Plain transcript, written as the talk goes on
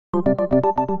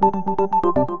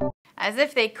As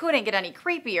if they couldn't get any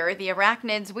creepier, the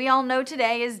arachnids we all know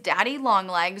today as Daddy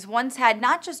Longlegs once had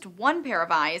not just one pair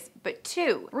of eyes, but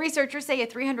two. Researchers say a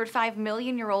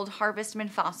 305-million-year-old harvestman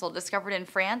fossil discovered in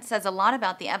France says a lot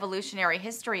about the evolutionary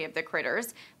history of the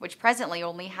critters, which presently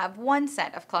only have one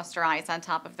set of cluster eyes on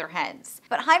top of their heads.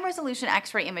 But high-resolution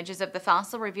X-ray images of the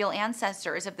fossil reveal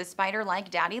ancestors of the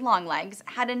spider-like Daddy Longlegs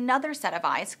had another set of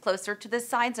eyes closer to the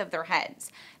sides of their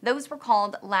heads. Those were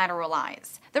called lateral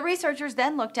eyes. The researchers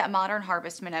then looked at modern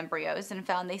harvestman embryos and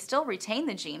found they still retain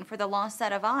the gene for the lost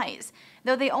set of eyes,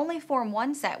 though they only form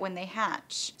one set when they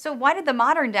hatch. So why did the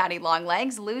modern Daddy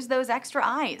Longlegs lose those extra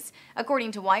eyes?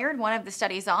 According to Wired, one of the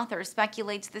study's authors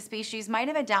speculates the species might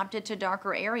have adapted to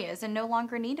darker areas and no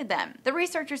longer needed them. The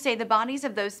researchers say the bodies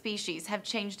of those species have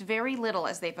changed very little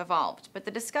as they've evolved, but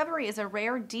the discovery is a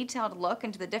rare, detailed look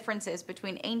into the differences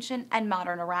between ancient and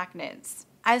modern arachnids.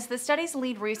 As the study's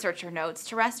lead researcher notes,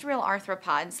 terrestrial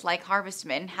arthropods like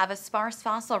harvestmen have a sparse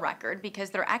fossil record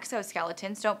because their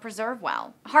exoskeletons don't preserve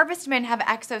well. Harvestmen have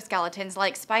exoskeletons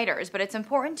like spiders, but it's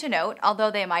important to note,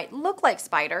 although they might look like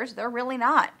spiders, they're really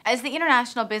not. As the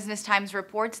International Business Times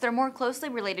reports, they're more closely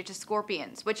related to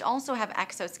scorpions, which also have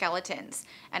exoskeletons.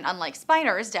 And unlike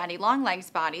spiders, Daddy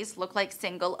Longlegs' bodies look like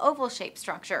single oval-shaped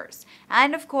structures.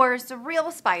 And of course,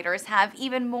 real spiders have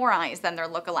even more eyes than their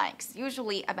lookalikes,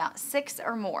 usually about 6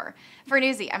 or more. For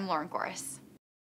Newsy, I'm Lauren Goris.